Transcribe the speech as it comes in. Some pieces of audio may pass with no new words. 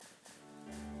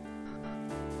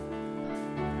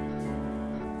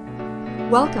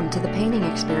Welcome to the Painting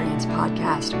Experience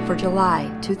podcast for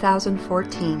July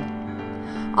 2014.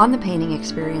 On the Painting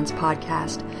Experience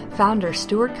podcast, founder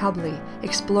Stewart Cubley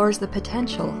explores the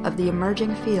potential of the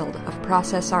emerging field of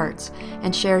process arts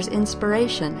and shares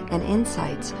inspiration and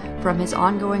insights from his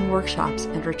ongoing workshops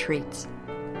and retreats.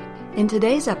 In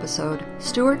today's episode,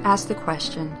 Stewart asks the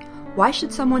question, why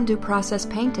should someone do process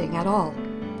painting at all?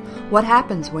 What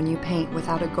happens when you paint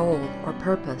without a goal or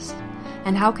purpose?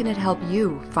 And how can it help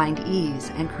you find ease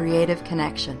and creative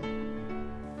connection?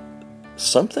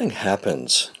 Something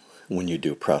happens when you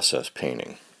do process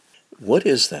painting. What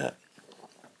is that?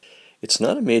 It's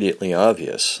not immediately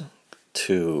obvious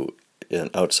to an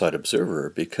outside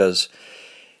observer because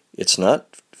it's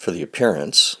not for the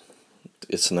appearance.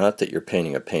 It's not that you're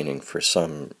painting a painting for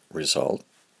some result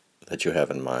that you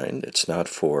have in mind. It's not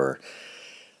for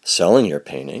selling your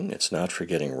painting. It's not for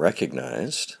getting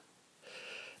recognized.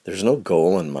 There's no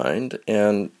goal in mind,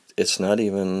 and it's not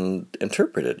even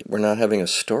interpreted. We're not having a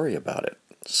story about it.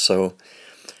 So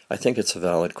I think it's a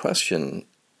valid question.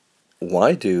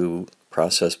 Why do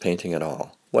process painting at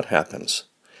all? What happens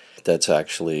that's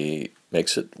actually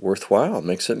makes it worthwhile,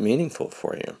 makes it meaningful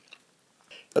for you?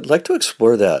 I'd like to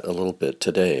explore that a little bit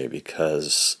today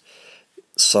because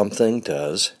something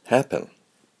does happen.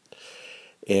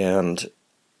 And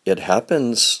it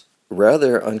happens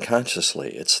rather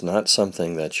unconsciously. It's not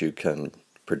something that you can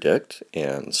predict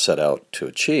and set out to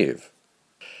achieve.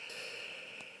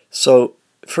 So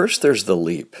first there's the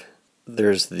leap.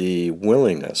 There's the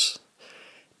willingness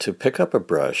to pick up a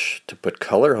brush, to put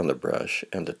color on the brush,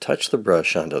 and to touch the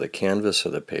brush onto the canvas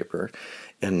of the paper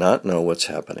and not know what's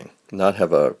happening, not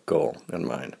have a goal in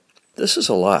mind. This is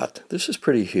a lot. This is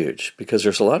pretty huge because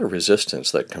there's a lot of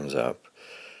resistance that comes up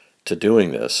to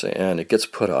doing this, and it gets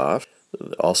put off.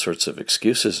 All sorts of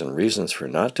excuses and reasons for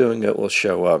not doing it will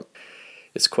show up.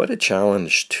 It's quite a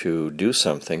challenge to do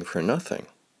something for nothing,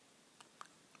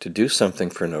 to do something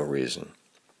for no reason.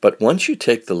 But once you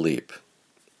take the leap,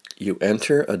 you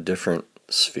enter a different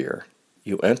sphere.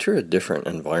 You enter a different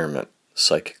environment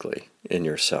psychically in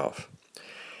yourself.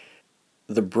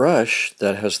 The brush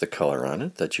that has the color on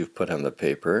it that you've put on the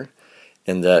paper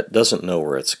and that doesn't know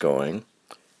where it's going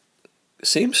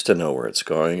seems to know where it's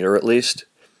going, or at least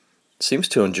seems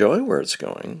to enjoy where it's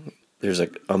going. There's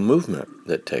a movement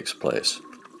that takes place.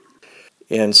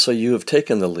 And so you have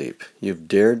taken the leap. You've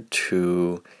dared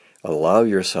to allow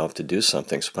yourself to do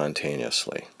something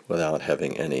spontaneously without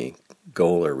having any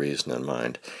goal or reason in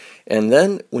mind. And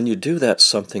then when you do that,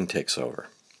 something takes over.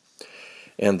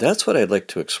 And that's what I'd like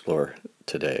to explore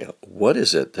today. What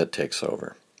is it that takes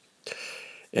over?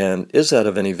 And is that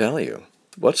of any value?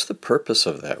 What's the purpose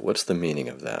of that? What's the meaning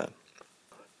of that?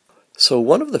 So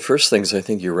one of the first things I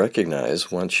think you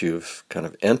recognize once you've kind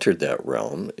of entered that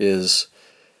realm is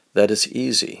that it's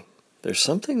easy. There's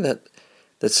something that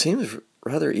seems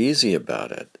rather easy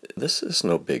about it. This is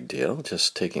no big deal,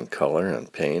 just taking color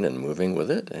and paint and moving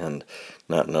with it and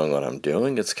not knowing what I'm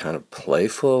doing. It's kind of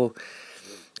playful.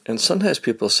 And sometimes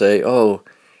people say,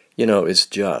 it's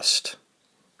just.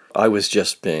 I was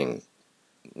just being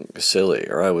silly,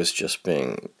 or I was just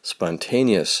being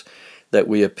spontaneous. That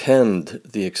we append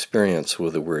the experience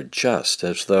with the word just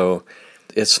as though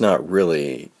it's not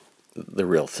really the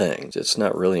real thing. It's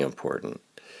not really important.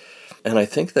 And I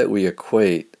think that we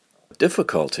equate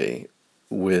difficulty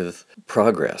with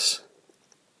progress.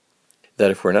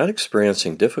 That if we're not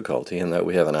experiencing difficulty and that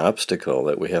we have an obstacle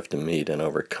that we have to meet and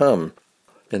overcome,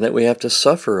 and that we have to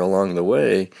suffer along the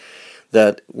way,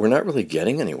 that we're not really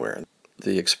getting anywhere.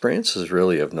 The experience is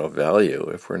really of no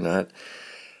value if we're not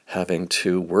having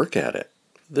to work at it.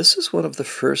 This is one of the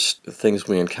first things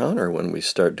we encounter when we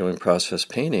start doing process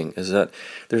painting, is that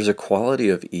there's a quality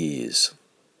of ease.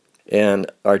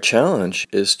 And our challenge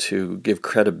is to give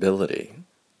credibility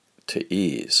to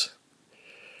ease.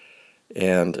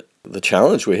 And the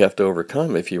challenge we have to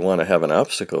overcome if you want to have an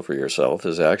obstacle for yourself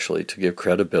is actually to give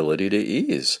credibility to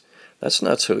ease. That's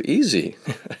not so easy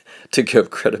to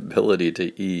give credibility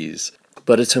to ease.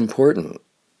 But it's important.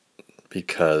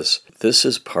 Because this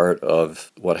is part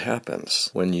of what happens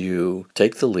when you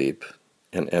take the leap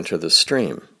and enter the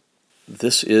stream.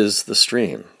 This is the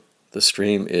stream. The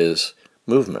stream is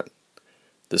movement.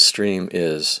 The stream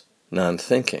is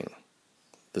non-thinking.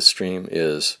 The stream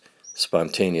is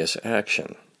spontaneous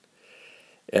action.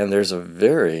 And there's a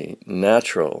very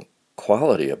natural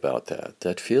quality about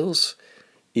that feels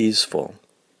easeful.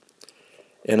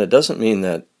 And it doesn't mean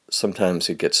that sometimes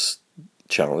it gets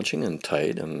challenging and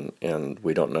tight and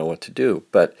we don't know what to do.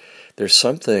 But there's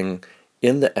something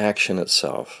in the action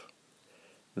itself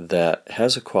that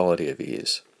has a quality of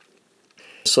ease.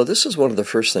 So this is one of the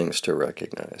first things to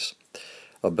recognize.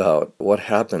 about what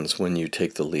happens when you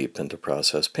take the leap into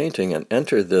process painting and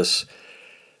enter this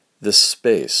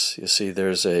space. You see,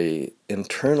 there's a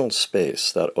internal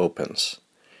space that opens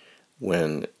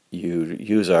when you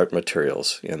use art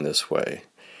materials in this way.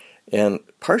 And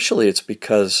partially it's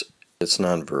because it's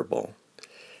nonverbal,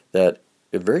 that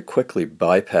it very quickly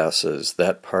bypasses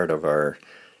that part of our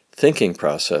thinking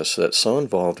process that's so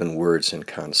involved in words and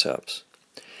concepts.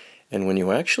 And when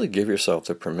you actually give yourself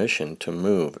the permission to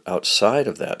move outside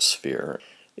of that sphere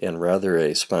in rather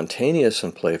a spontaneous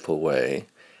and playful way,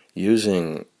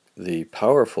 using the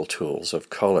powerful tools of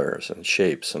colors and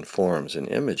shapes and forms and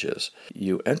images,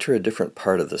 you enter a different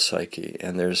part of the psyche,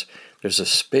 and there's a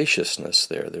spaciousness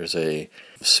there. There's a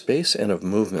space and of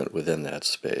movement within that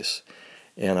space.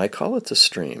 And I call it the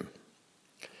stream.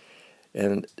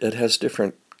 And it has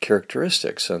different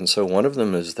characteristics, and so one of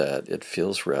them is that it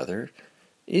feels rather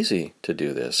easy to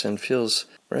do this and feels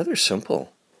rather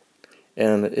simple.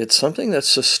 And it's something that's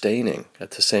sustaining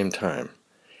at the same time,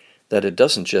 that it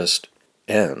doesn't just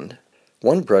end.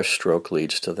 One brush stroke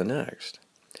leads to the next,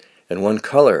 and one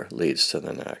color leads to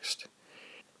the next.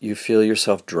 You feel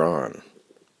yourself drawn,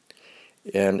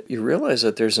 and you realize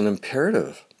that there's an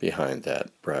imperative behind that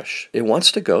brush. It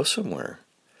wants to go somewhere.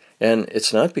 And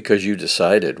it's not because you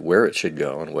decided where it should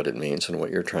go and what it means and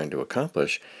what you're trying to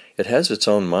accomplish. It has its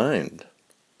own mind,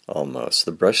 almost.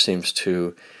 The brush seems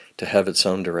to have its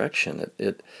own direction.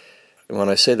 When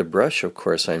I say the brush, of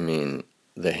course, I mean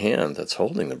the hand that's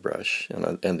holding the brush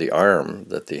and the arm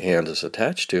that the hand is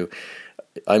attached to.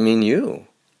 I mean you.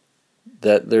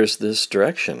 That there's this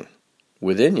direction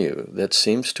within you that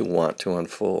seems to want to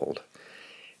unfold.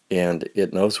 And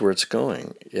it knows where it's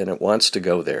going, and it wants to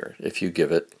go there if you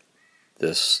give it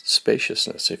this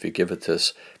spaciousness, if you give it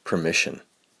this permission.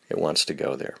 It wants to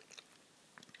go there.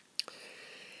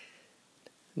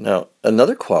 Now,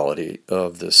 another quality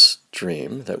of this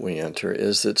dream that we enter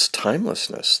is its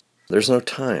timelessness. There's no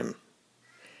time.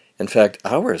 In fact,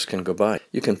 hours can go by.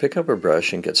 You can pick up a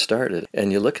brush and get started,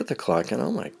 and you look at the clock and,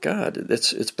 oh my God,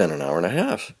 it's been an hour and a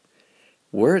half.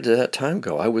 Where did that time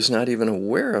go? I was not even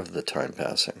aware of the time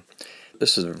passing.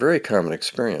 This is a very common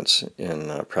experience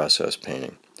in process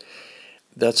painting.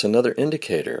 That's another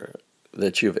indicator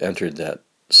that you've entered that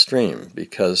stream,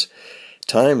 because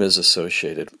time is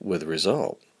associated with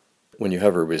result. When you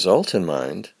have a result in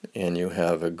mind and you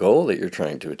have a goal that you're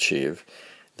trying to achieve,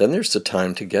 then there's the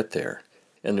time to get there.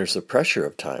 And there's the pressure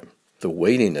of time, the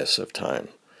weightiness of time,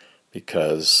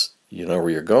 because you know where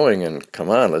you're going and come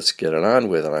on, let's get it on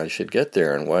with, and I should get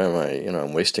there, and why am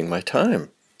I'm wasting my time.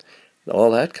 All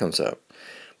that comes up.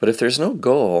 But if there's no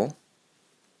goal,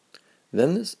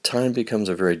 then this time becomes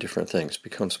a very different thing. It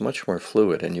becomes much more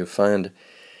fluid, and you find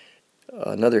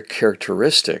another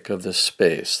characteristic of this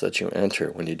space that you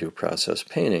enter when you do process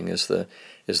painting is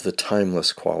the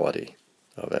timeless quality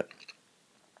of it.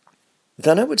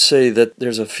 Then I would say that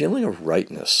there's a feeling of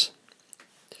rightness.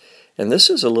 And this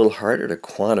is a little harder to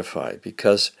quantify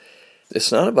because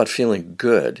it's not about feeling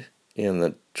good in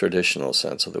the traditional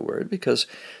sense of the word, because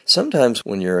sometimes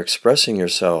when you're expressing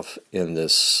yourself in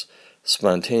this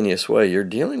spontaneous way, you're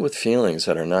dealing with feelings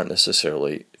that are not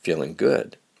necessarily feeling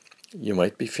good. You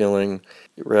might be feeling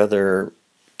rather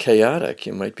chaotic.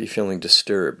 You might be feeling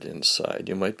disturbed inside.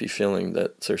 You might be feeling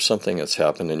that there's something that's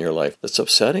happened in your life that's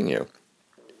upsetting you.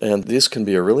 And this can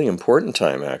be a really important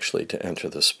time, actually, to enter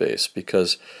the space,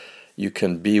 because you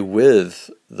can be with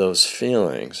those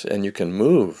feelings and you can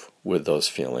move with those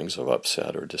feelings of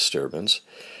upset or disturbance.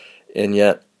 And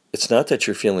yet, it's not that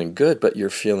you're feeling good, but you're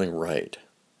feeling right.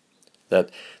 That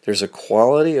there's a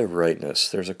quality of rightness.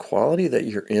 There's a quality that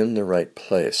you're in the right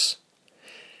place,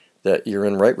 that you're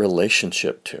in right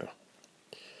relationship to,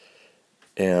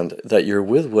 and that you're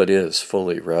with what is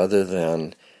fully rather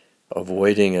than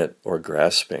avoiding it or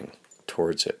grasping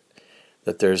towards it.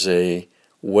 That there's a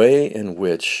way in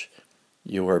which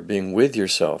you are being with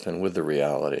yourself and with the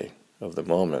reality of the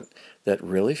moment that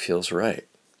really feels right.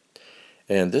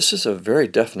 And this is a very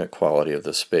definite quality of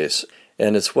the space,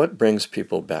 and it's what brings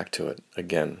people back to it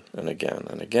again and again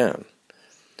and again.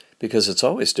 Because it's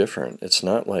always different. It's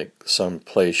not like some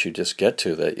place you just get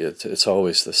to that it's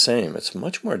always the same. It's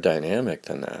much more dynamic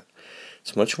than that.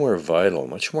 It's much more vital,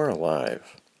 much more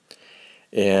alive.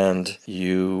 And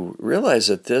you realize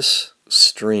that this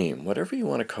stream, whatever you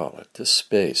want to call it, this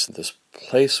space, this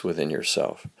place within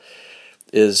yourself,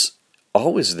 is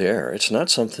always there. It's not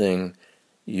something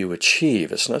you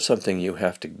achieve. It's not something you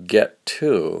have to get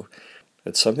to.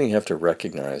 It's something you have to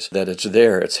recognize that it's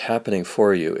there. It's happening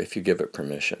for you if you give it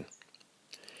permission.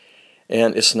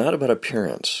 And it's not about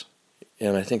appearance.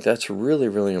 And I think that's really,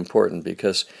 really important,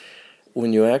 because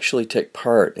when you actually take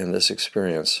part in this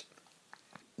experience,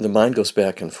 the mind goes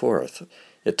back and forth.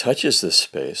 It touches this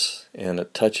space, and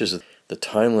it touches the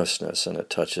timelessness, and it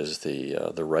touches the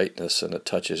rightness, and it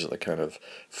touches the kind of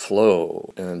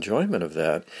flow and enjoyment of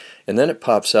that. And then it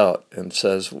pops out and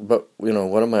says, but,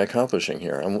 what am I accomplishing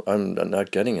here? I'm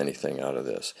not getting anything out of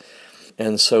this.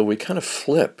 And so we kind of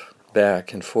flip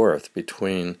back and forth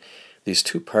between these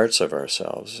two parts of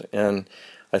ourselves. And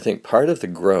I think part of the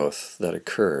growth that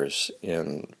occurs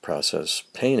in process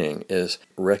painting is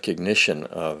recognition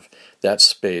of that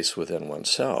space within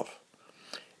oneself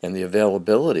and the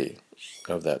availability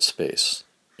of that space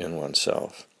in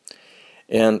oneself.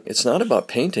 And it's not about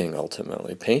painting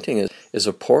ultimately. Painting is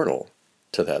a portal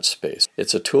to that space.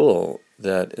 It's a tool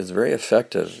that is very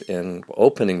effective in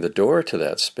opening the door to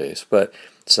that space, but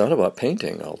it's not about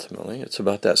painting ultimately. It's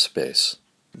about that space,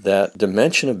 that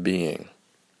dimension of being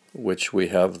which we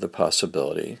have the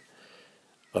possibility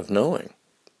of knowing.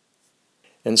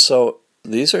 And so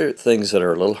these are things that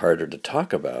are a little harder to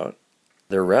talk about.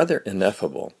 They're rather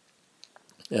ineffable.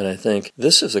 And I think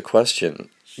this is a question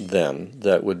then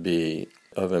that would be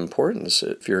of importance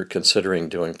if you're considering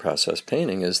doing process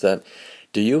painting, is that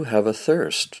do you have a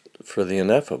thirst for the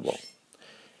ineffable?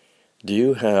 Do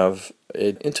you have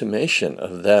an intimation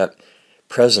of that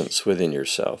presence within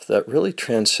yourself that really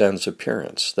transcends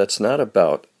appearance? That's not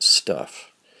about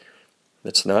stuff.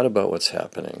 It's not about what's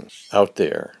happening out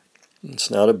there.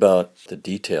 It's not about the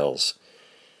details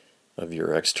of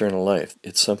your external life.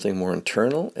 It's something more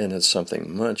internal, and it's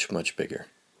something much, much bigger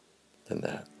than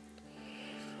that.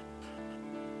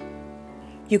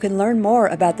 You can learn more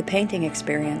about the painting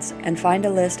experience and find a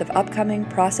list of upcoming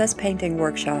process painting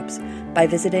workshops by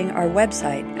visiting our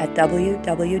website at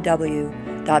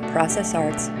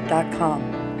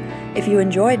www.processarts.com. If you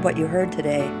enjoyed what you heard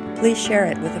today, please share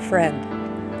it with a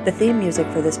friend. The theme music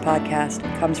for this podcast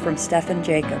comes from Stefan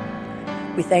Jacob.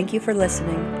 We thank you for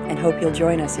listening and hope you'll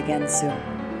join us again soon.